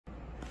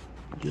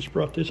Just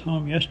brought this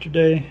home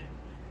yesterday.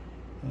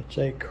 It's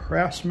a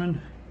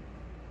Craftsman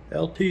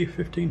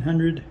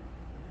lt500.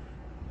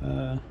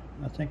 I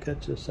think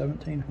that's a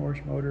 17 horse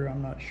motor.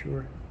 I'm not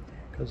sure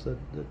because the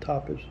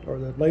top is, or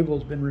the label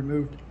has been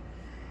removed.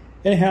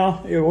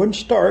 Anyhow, it wouldn't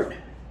start.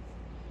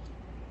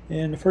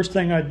 And the first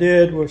thing I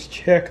did was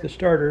check the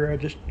starter. I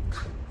just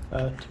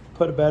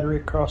put a battery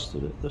across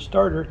the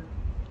starter,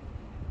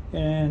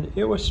 and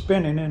it was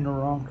spinning in the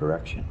wrong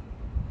direction.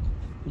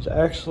 It was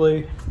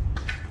actually,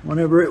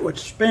 whenever it would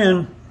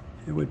spin,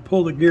 it would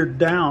pull the gear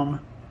down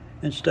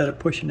instead of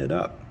pushing it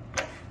up.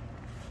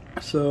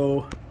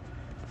 So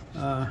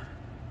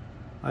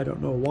I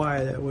don't know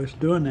why that was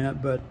doing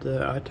that, but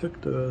I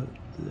took the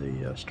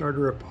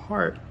starter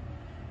apart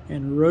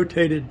and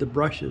rotated the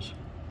brushes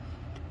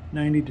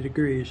 90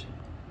 degrees,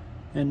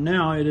 and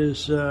now it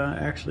is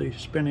actually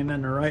spinning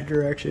in the right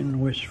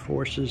direction, which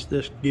forces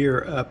this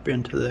gear up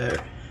into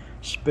the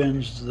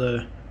spins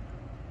the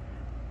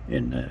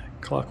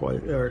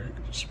clockwise, or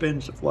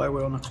spins the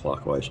flywheel in the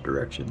clockwise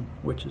direction,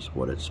 which is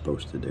what it's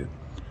supposed to do.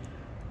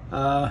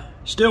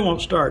 Still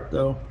won't start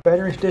though.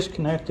 Battery's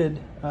disconnected.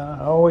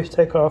 I always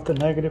take off the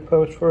negative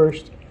post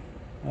first.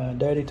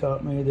 Daddy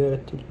taught me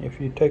that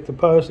if you take the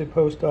positive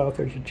post off,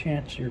 there's a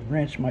chance your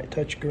wrench might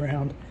touch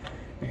ground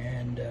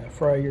and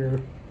fry your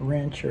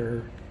wrench,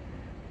 or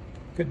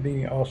could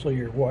be also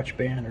your watch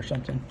band or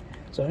something.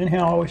 So anyhow,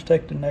 I always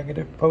take the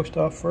negative post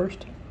off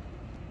first.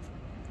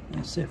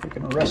 Let's see if we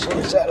can wrestle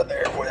this out of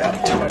there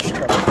without too much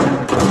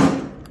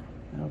trouble.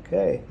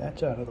 Okay,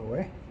 that's out of the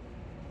way.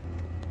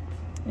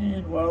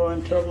 And while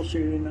I'm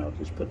troubleshooting, I'll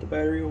just put the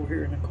battery over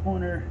here in the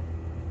corner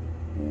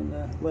and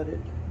let it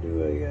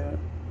do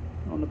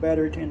on the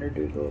battery tender,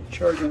 do a little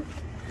charging.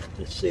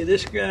 Let's see,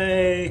 this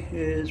guy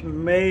is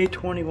May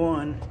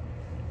 21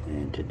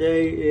 and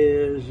today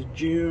is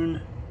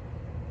June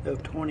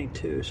of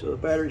 22, so the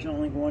battery's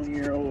only 1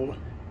 year old.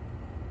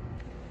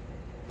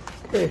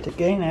 Okay, to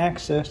gain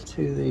access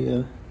to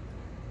the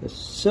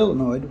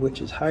solenoid,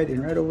 which is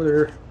hiding right over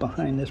there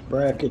behind this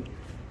bracket,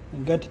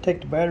 I've got to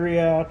take the battery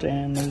out,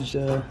 and there's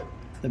the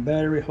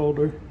battery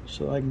holder,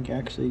 so I can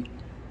actually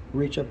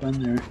reach up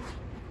in there.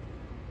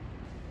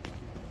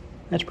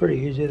 That's pretty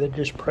easy. They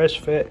just press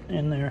fit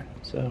in there.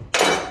 So,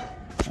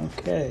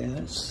 okay,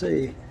 let's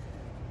see.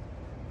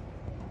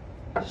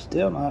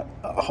 Still not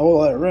a whole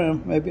lot of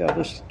room. Maybe I'll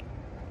just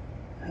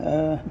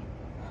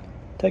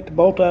take the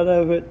bolt out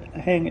of it,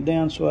 hang it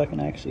down so I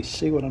can actually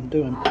see what I'm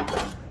doing.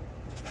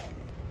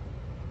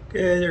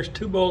 Okay, there's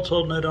two bolts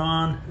holding it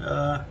on.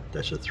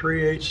 That's a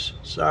 3/8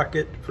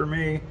 socket for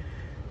me.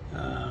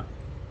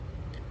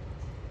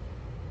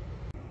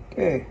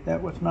 Okay,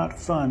 that was not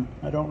fun.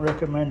 I don't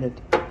recommend it.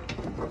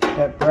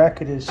 That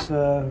bracket is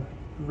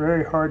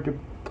very hard to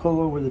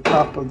pull over the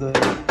top of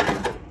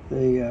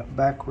the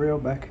back rail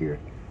back here.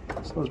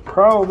 So it's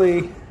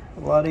probably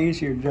a lot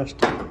easier just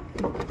to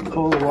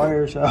pull the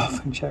wires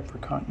off and check for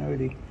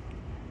continuity.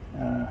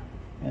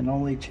 And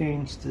only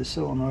change the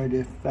solenoid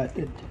if that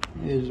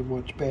is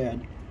what's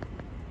bad.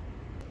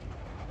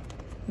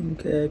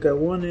 Okay, I got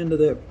one end of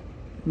that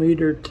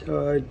meter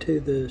tied to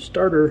the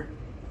starter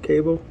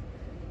cable,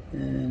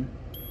 and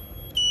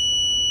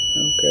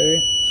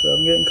okay, so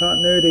I'm getting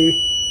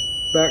continuity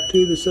back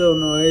to the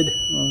solenoid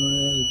on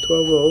the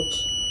 12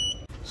 volts.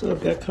 So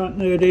I've got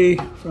continuity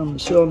from the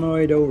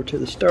solenoid over to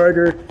the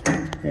starter,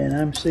 and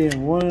I'm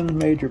seeing one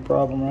major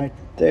problem right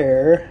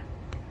there.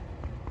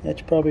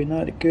 That's probably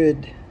not a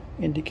good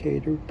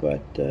indicator,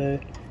 but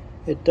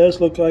it does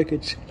look like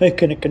it's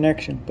making a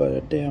connection, but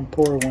a damn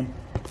poor one.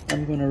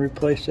 I'm going to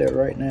replace that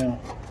right now.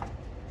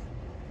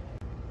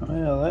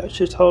 Well, that's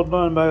just holding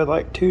on by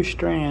like 2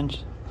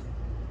 strands,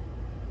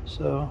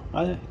 so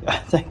I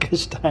think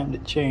it's time to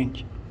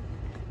change.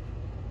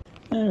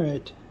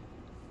 Alright,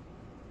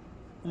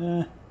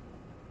 I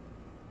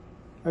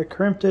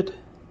crimped it,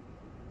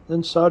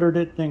 then soldered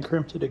it, then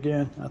crimped it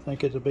again. I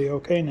think it'll be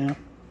okay now.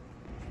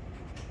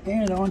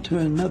 And on to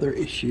another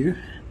issue.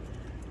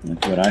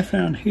 Look, what I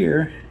found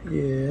here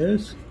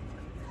is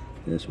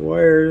this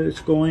wire that's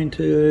going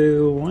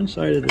to one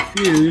side of the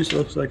fuse.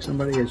 Looks like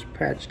somebody has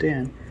patched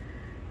in.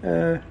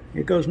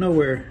 It goes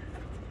nowhere.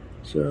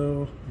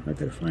 So I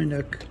gotta find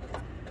out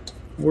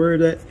where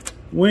that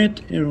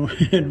went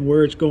and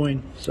where it's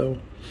going. So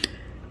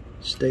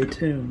stay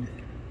tuned.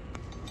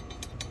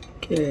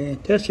 Okay,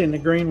 testing the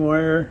green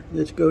wire.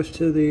 This goes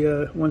to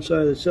the one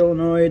side of the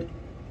solenoid,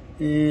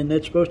 and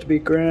that's supposed to be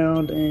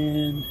ground,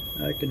 and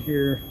I can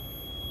hear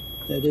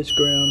that is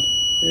ground.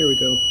 There we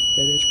go.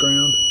 That is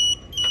ground.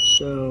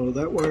 So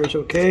that wire is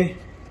okay.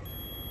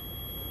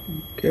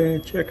 Okay,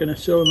 checking the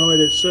solenoid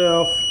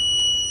itself.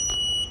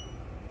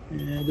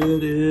 And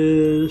it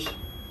is,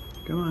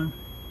 come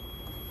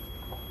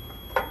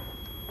on,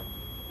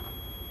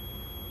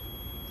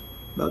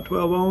 about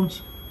 12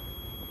 ohms.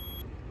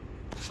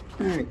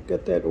 Alright,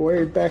 got that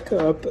wired back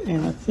up,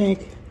 and I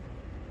think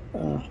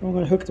I'm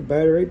going to hook the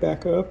battery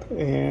back up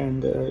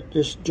and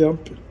just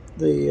jump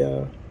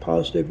the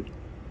positive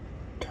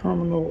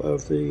terminal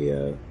of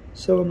the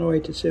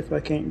solenoid to see if I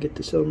can't get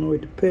the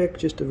solenoid to pick,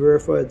 just to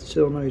verify that the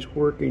solenoid is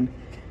working.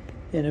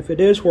 And if it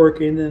is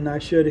working, then I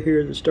should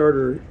hear the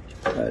starter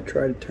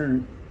try to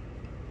turn.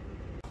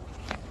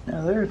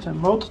 Now there's a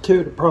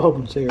multitude of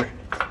problems here.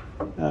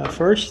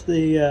 First,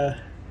 the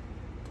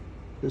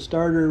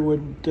starter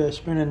wouldn't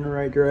spin in the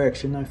right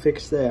direction. I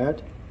fixed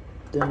that.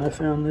 Then I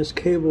found this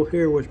cable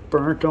here was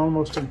burnt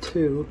almost in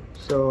two,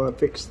 so I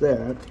fixed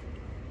that.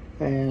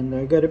 And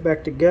I got it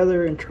back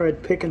together and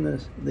tried picking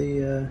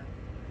the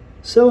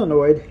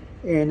solenoid,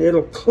 and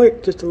it'll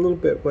click just a little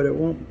bit, but it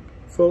won't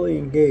fully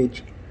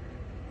engage.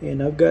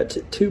 And I've got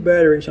two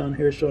batteries on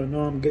here, so I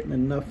know I'm getting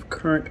enough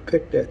current to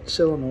pick that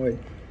solenoid.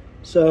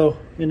 So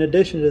in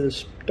addition to the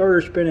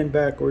starter spinning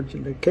backwards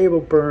and the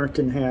cable burnt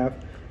in half,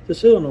 the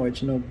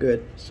solenoid's no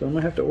good. So I'm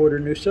going to have to order a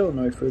new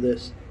solenoid for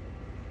this.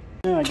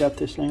 Now I got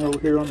this thing over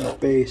here on the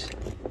base.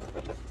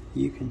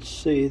 You can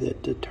see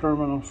that the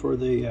terminal for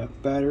the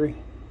battery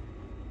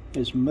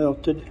is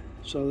melted.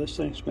 So this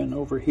thing's been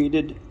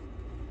overheated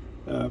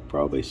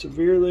probably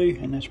severely,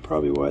 and that's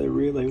probably why the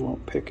relay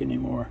won't pick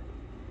anymore.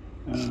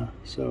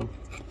 So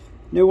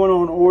new one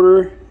on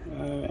order.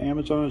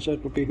 Amazon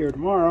said will be here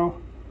tomorrow.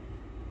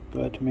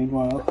 But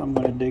meanwhile, I'm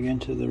going to dig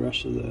into the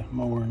rest of the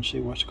mower and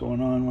see what's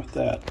going on with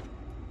that.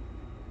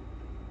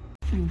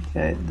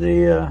 Okay,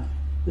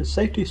 the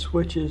safety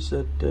switches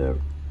that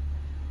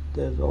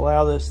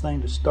allow this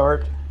thing to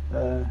start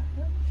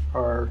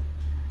are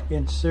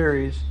in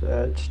series.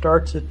 It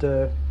starts at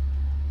the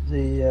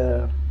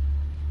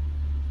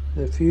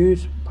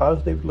fuse,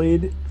 positive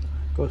lead,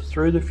 goes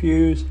through the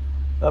fuse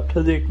up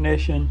to the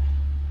ignition,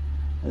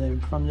 and then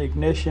from the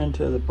ignition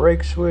to the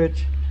brake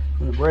switch,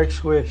 from the brake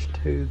switch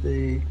to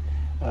the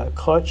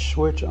clutch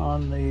switch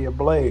on the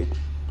blade.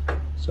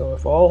 So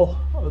if all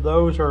of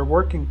those are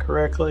working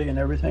correctly and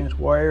everything's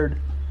wired,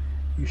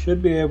 you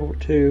should be able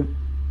to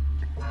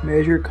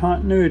measure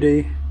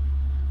continuity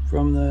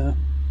from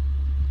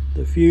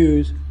the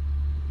fuse,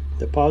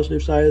 the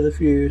positive side of the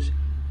fuse,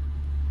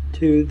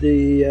 to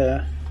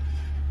the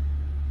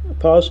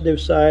positive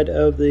side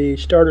of the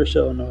starter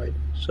solenoid.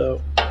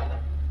 So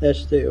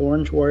that's the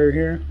orange wire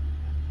here,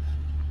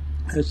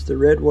 that's the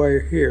red wire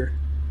here.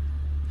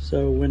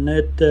 So when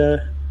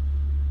that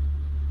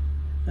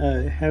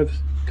have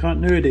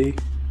continuity,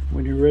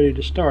 when you're ready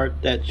to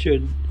start, that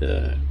should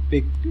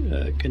be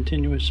a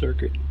continuous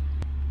circuit.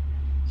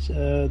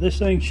 So this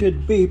thing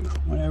should beep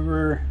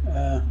whenever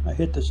I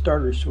hit the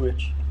starter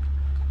switch.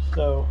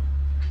 So,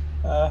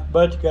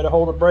 but you got to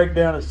hold the brake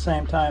down at the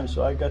same time,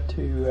 so I got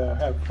to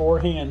have 4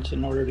 hands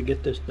in order to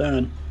get this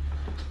done.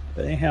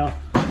 But anyhow,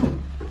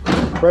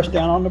 press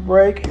down on the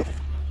brake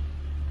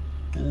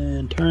and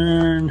then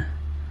turn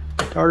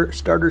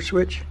starter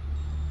switch,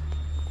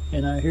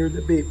 and I hear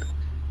the beep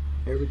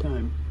every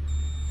time.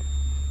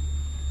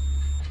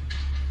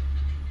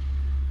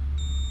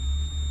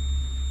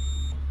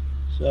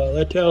 So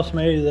that tells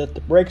me that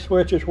the brake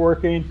switch is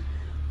working,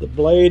 the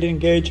blade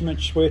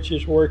engagement switch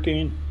is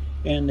working,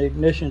 and the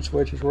ignition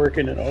switch is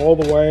working, and all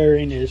the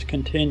wiring is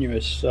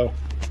continuous. So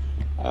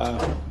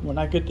when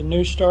I get the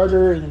new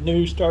starter and the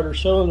new starter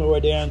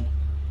solenoid in,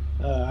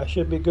 I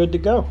should be good to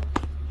go.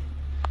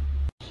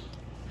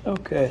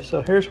 Okay,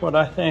 so here's what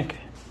I think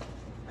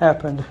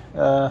happened.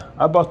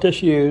 I bought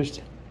this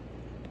used,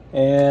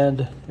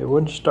 and it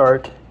wouldn't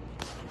start,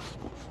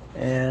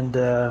 and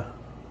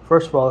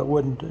first of all, it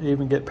wouldn't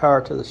even get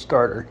power to the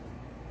starter.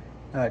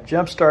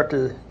 Jump start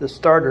the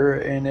starter,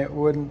 and it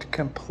wouldn't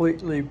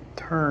completely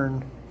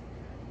turn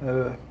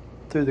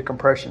through the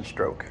compression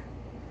stroke.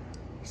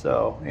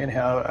 So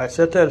anyhow, I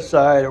set that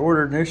aside,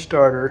 ordered a new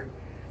starter,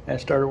 and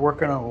started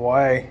working on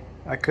why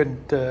I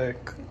couldn't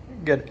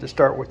get it to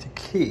start with the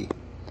key.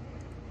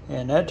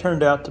 And that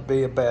turned out to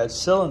be a bad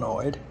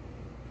solenoid.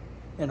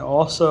 And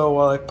also,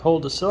 while I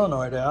pulled the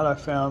solenoid out, I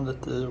found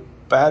that the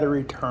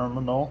battery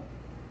terminal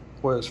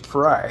was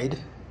fried,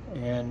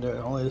 and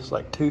only there's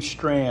like 2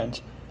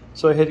 strands.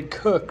 So it had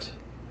cooked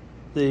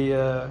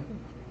the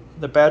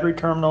battery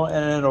terminal,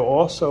 and it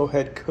also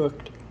had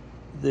cooked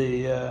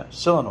the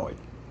solenoid.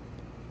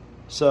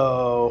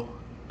 So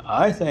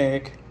I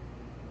think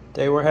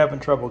they were having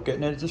trouble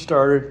getting it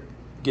started,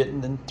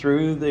 getting them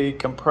through the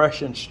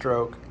compression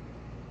stroke,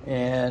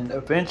 and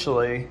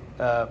eventually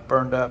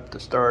burned up the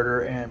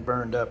starter and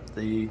burned up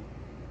the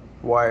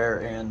wire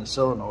and the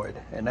solenoid,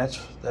 and that's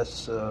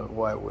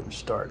why it wouldn't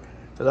start.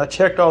 Because I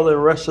checked all the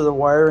rest of the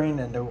wiring,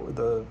 and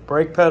the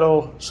brake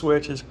pedal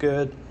switch is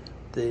good,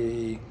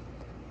 the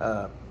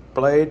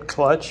blade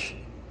clutch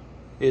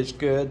is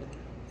good,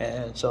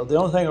 and so the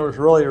only thing that was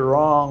really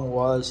wrong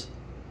was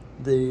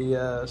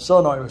the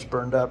solenoid was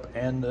burned up,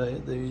 and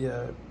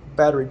the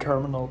battery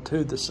terminal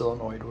to the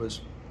solenoid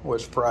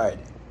was fried.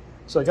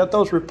 So I got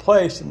those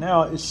replaced, and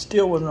now it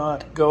still will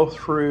not go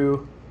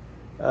through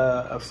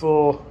a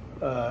full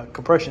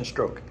compression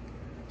stroke.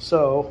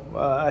 So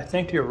I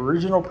think the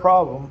original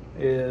problem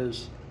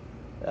is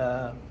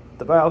the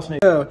valves need.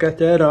 Oh, got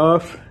that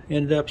off.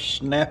 Ended up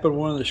snapping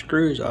one of the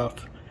screws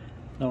off.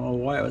 Don't know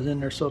why it was in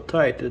there so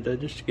tight. I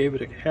just gave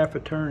it a half a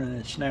turn and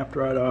it snapped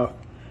right off.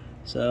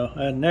 So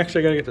next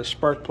I gotta get the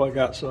spark plug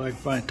out so I can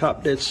find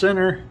top dead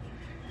center,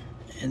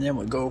 and then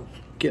we'll go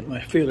get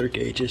my feeler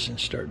gauges and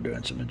start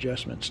doing some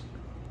adjustments.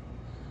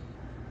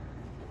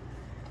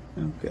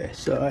 Okay,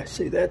 so I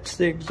see that's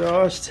the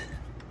exhaust.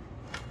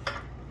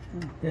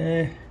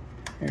 Okay,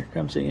 here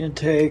comes the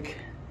intake.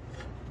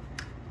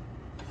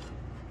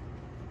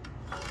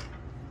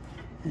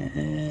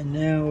 And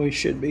now we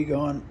should be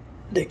going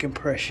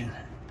decompression.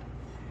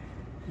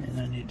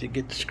 And I need to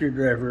get the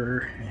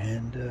screwdriver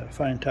and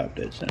find top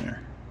dead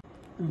center.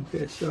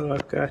 Okay, so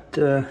I've got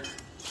that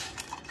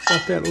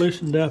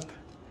loosened up.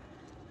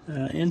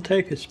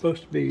 Intake is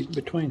supposed to be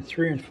between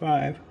 3 and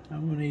 5.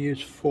 I'm going to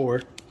use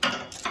 4.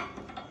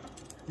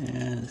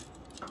 And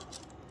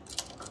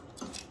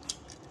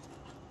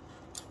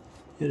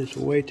it is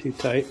way too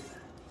tight.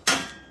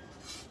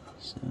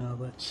 So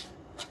let's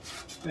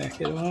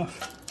back it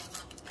off.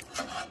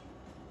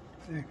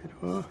 Back it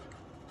off.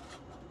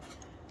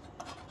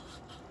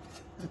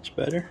 That's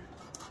better.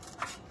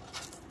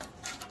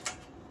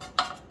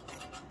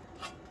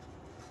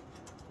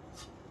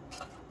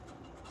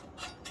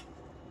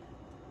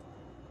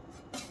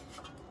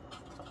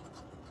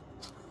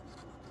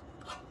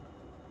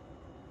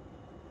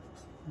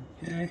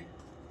 Okay.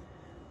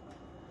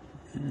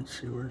 And let's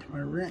see, where's my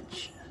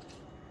wrench?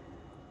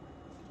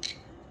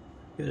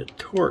 Got a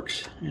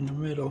Torx in the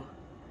middle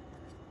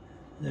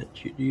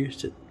that you'd use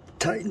to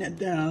tighten it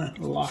down and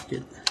lock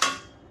it.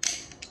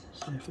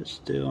 See if it's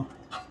still,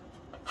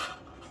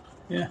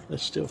 yeah,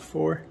 that's still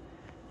 4.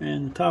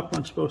 And the top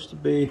one's supposed to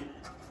be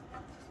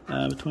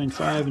between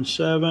 5 and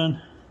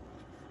 7.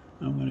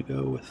 I'm going to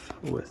go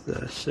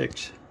with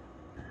 6.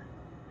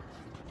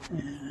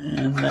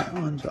 And that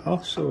one's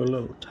also a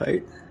little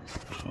tight,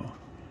 so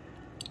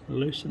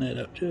loosen it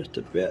up just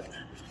a bit.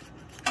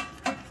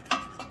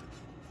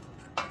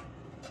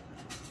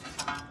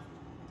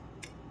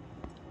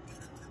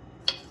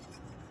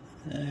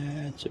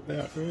 That's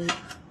about right.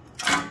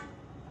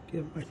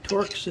 Get my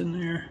Torx in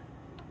there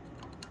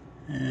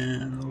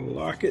and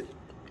lock it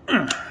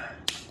and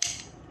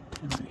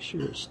make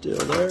sure it's still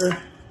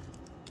there.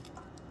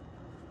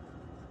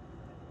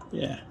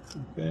 Yeah,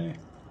 okay.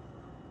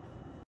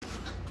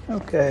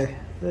 Okay,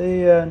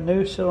 the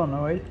new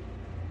solenoid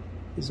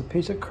is a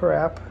piece of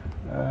crap.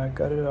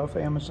 Got it off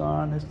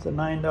Amazon. It's the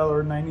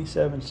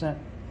 $9.97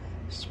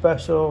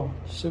 special,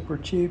 super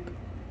cheap.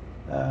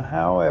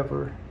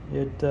 However,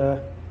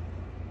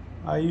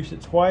 I used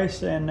it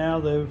twice, and now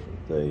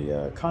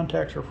the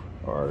contacts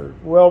are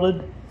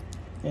welded,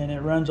 and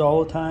it runs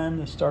all the time.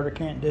 The starter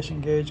can't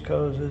disengage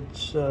because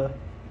it's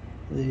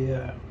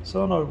the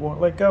solenoid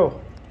won't let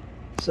go.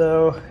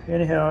 So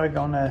anyhow, I'm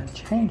gonna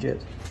change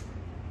it,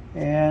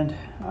 and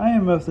I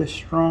am of the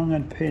strong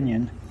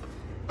opinion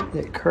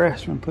that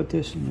Craftsman put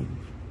this in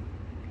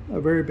a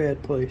very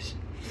bad place.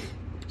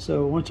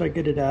 So once I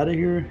get it out of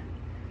here,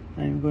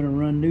 I am going to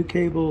run new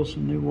cables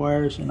and new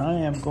wires, and I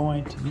am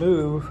going to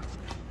move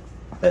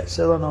that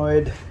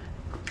solenoid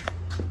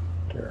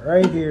to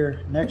right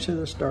here next to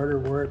the starter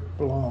where it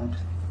belongs.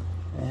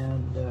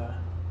 And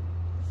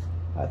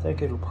I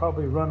think it'll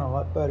probably run a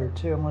lot better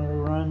too. I'm going to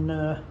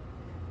run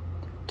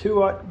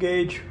 2-aught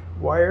gauge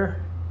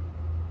wire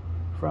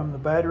from the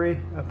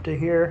battery up to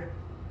here,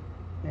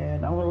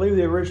 and I'm going to leave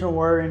the original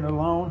wiring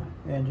alone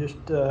and just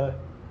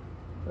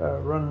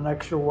run an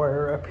extra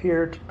wire up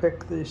here to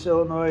pick the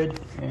solenoid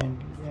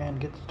and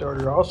get the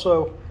starter.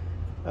 Also,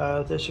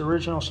 this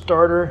original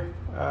starter,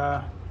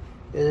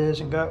 it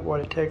hasn't got what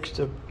it takes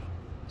to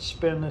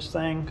spin this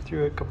thing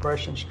through a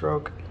compression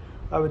stroke.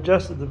 I've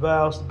adjusted the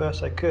valves the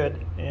best I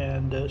could,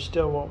 and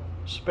still won't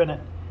spin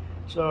it.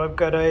 So I've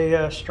got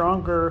a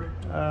stronger,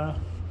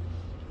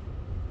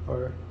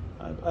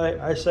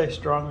 I say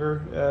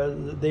stronger.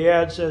 The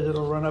ad says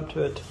it'll run up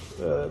to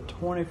a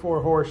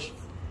 24 horse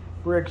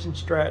Briggs and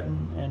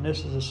Stratton, and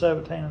this is a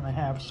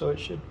 17.5, so it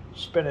should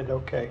spin it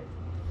okay.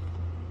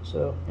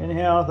 So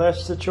anyhow,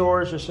 that's the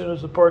chores. As soon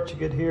as the parts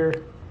get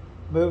here,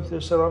 move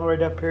the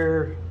solenoid up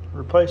here,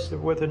 replace it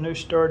with a new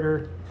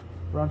starter,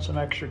 run some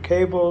extra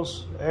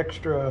cables,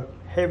 extra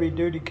heavy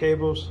duty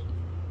cables,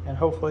 and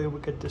hopefully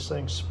we'll get this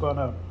thing spun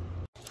up.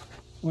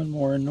 One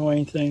more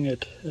annoying thing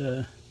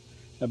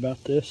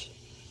about this.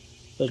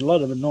 There's a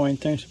lot of annoying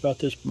things about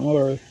this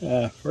mower.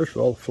 First of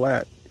all,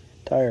 flat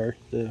tire.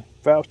 The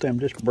valve stem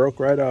just broke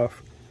right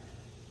off.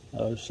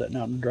 I was sitting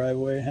out in the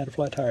driveway and had a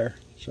flat tire,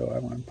 so I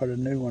went and put a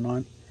new one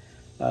on.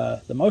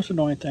 The most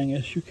annoying thing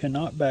is you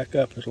cannot back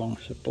up as long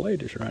as the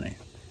blade is running.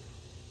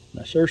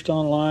 And I searched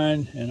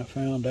online and I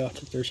found out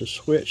that there's a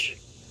switch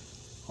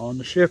on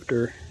the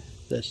shifter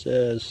that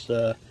says,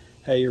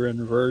 hey, you're in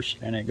reverse,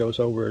 and it goes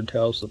over and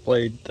tells the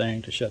blade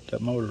thing to shut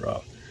that motor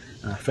off.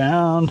 And I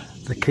found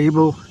the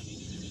cable.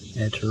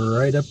 It's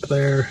right up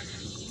there.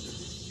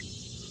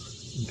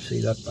 You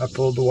see, I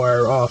pulled the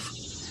wire off.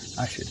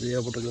 I should be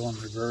able to go in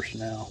reverse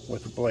now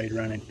with the blade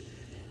running.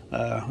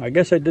 I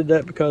guess I did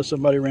that because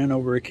somebody ran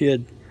over a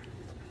kid.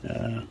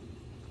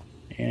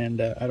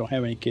 And I don't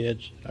have any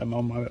kids. I'm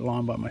on my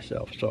lawn by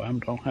myself, so I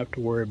don't have to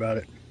worry about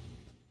it.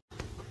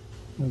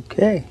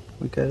 Okay,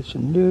 we got us a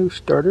new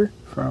starter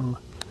from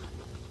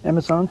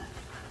Amazon,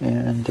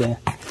 and it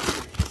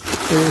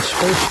is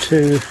supposed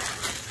to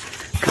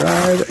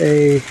drive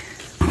a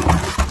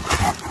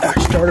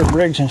starter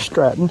Briggs and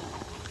Stratton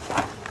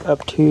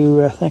up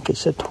to, I think it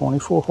said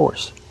 24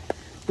 horse.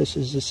 This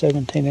is the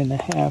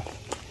 17.5.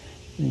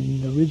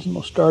 And the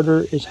original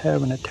starter is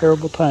having a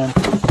terrible time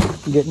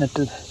getting it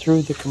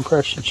through the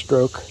compression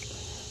stroke.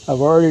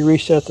 I've already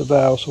reset the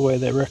valves the way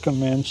they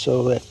recommend,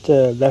 so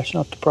that that's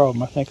not the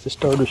problem. I think the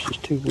starter's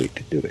just too weak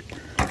to do it.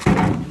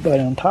 But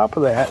on top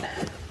of that,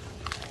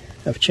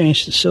 I've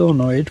changed the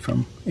solenoid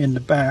from in the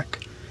back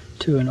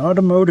to an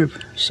automotive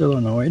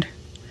solenoid,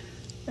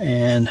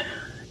 and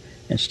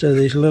instead of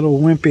these little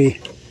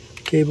wimpy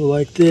cable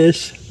like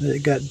this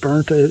that got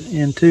burnt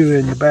into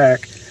in the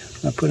back,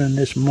 I put in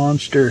this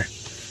monster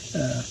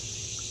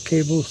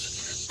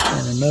cables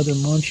and another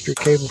monster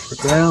cable for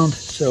ground.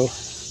 So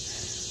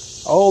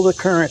all the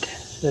current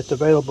that's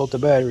available to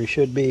battery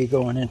should be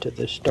going into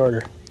this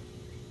starter.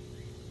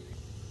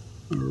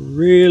 I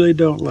really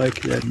don't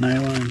like that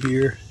nylon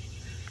gear,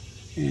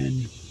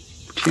 and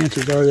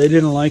chances are they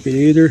didn't like it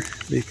either,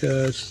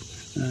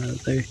 because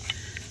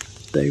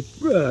they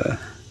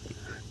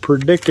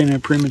predicting a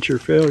premature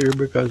failure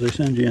because they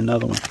send you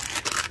another one.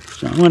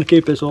 So I'm going to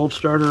keep this old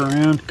starter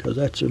around because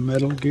that's a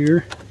metal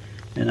gear,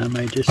 and I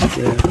may just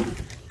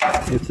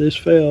if this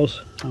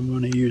fails, I'm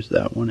going to use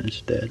that one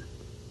instead.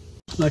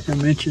 Like I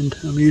mentioned,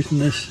 I'm using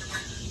this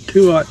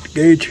 2/0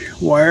 gauge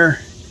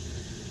wire.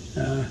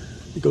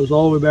 It goes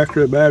all the way back to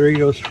the battery. It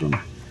goes from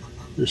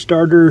the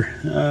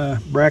starter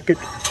bracket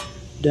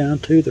down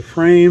to the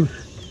frame,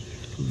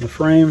 from the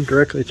frame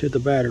directly to the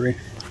battery.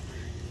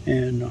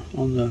 And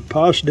on the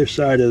positive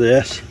side of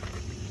this,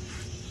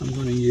 I'm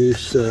going to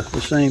use the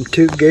same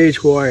 2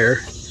 gauge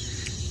wire,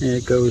 and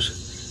it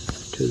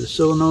goes to the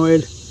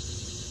solenoid.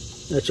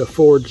 That's a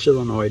Ford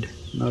solenoid,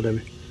 not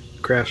a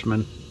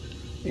Craftsman,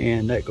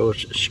 and that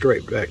goes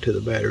straight back to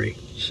the battery.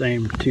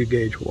 Same 2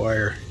 gauge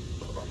wire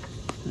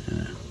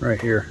right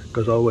here,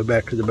 goes all the way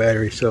back to the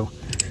battery. So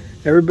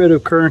every bit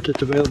of current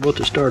that's available at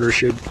the starter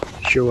should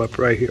show up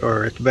right here,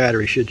 or at the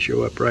battery should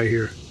show up right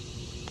here.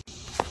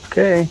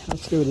 Okay,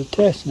 let's do the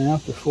test now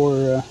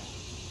before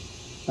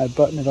I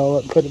button it all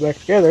up and put it back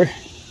together.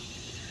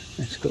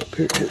 Let's go up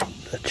here to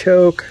the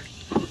choke.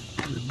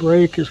 The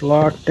brake is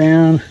locked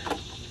down.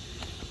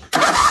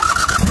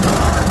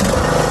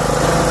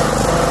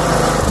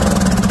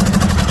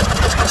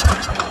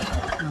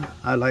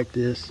 I like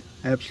this.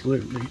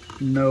 Absolutely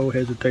no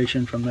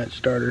hesitation from that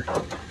starter.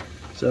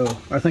 So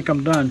I think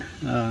I'm done.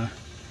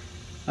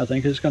 I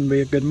think it's going to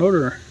be a good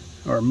motor,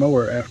 or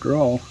mower after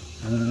all.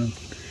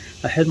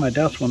 I had my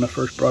doubts when I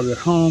first brought it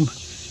home.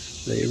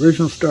 The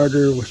original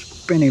starter was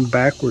spinning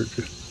backwards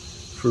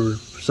for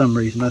some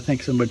reason. I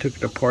think somebody took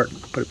it apart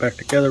and put it back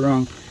together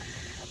wrong.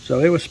 So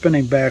it was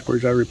spinning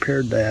backwards. I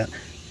repaired that,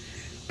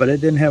 but it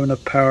didn't have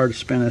enough power to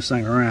spin this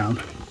thing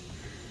around.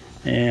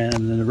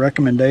 And the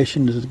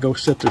recommendation is to go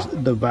set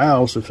the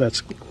valves, if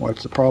that's what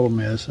the problem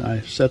is.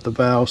 I set the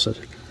valves,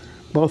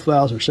 both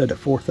valves are set at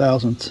 4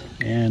 thousandths,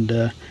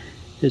 and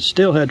it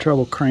still had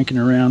trouble cranking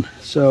around.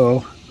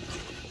 So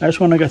that's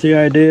when I got the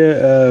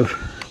idea of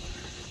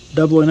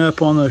doubling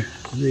up on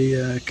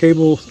the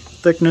cable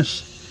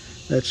thickness.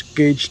 That's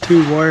gauge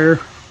 2 wire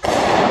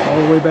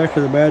all the way back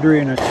to the battery,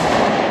 and I'll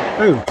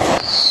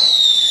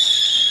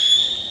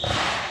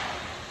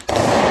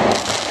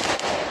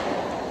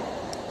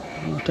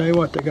tell you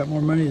what, they got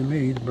more money than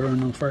me to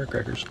burn on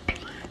firecrackers.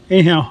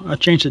 Anyhow, I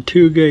changed the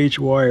 2 gauge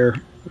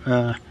wire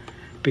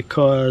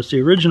because the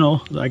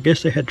original, I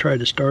guess they had tried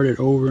to start it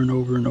over and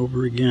over and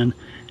over again,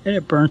 and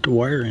it burnt the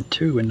wire in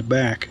 2 in the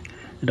back.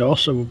 It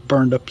also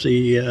burned up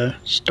the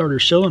starter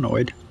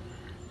solenoid,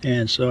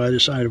 and so I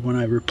decided when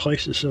I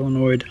replace the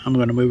solenoid, I'm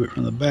going to move it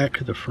from the back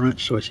to the front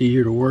so it's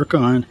easier to work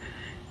on.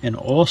 And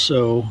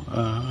also,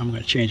 I'm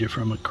going to change it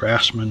from a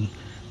Craftsman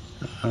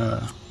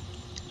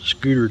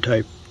scooter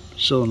type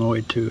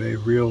solenoid to a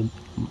real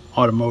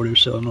automotive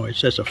solenoid.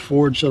 So that's a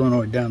Ford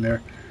solenoid down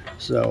there.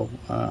 So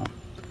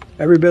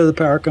every bit of the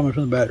power coming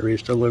from the battery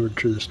is delivered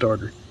to the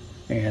starter.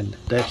 And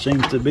that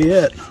seems to be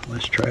it.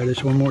 Let's try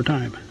this one more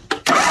time.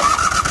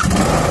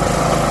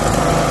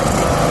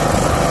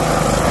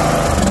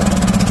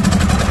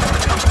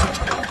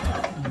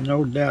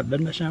 No doubt.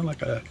 Doesn't it sound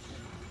like a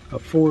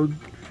Ford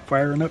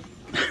firing up?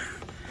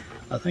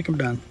 I think I'm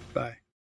done. Bye.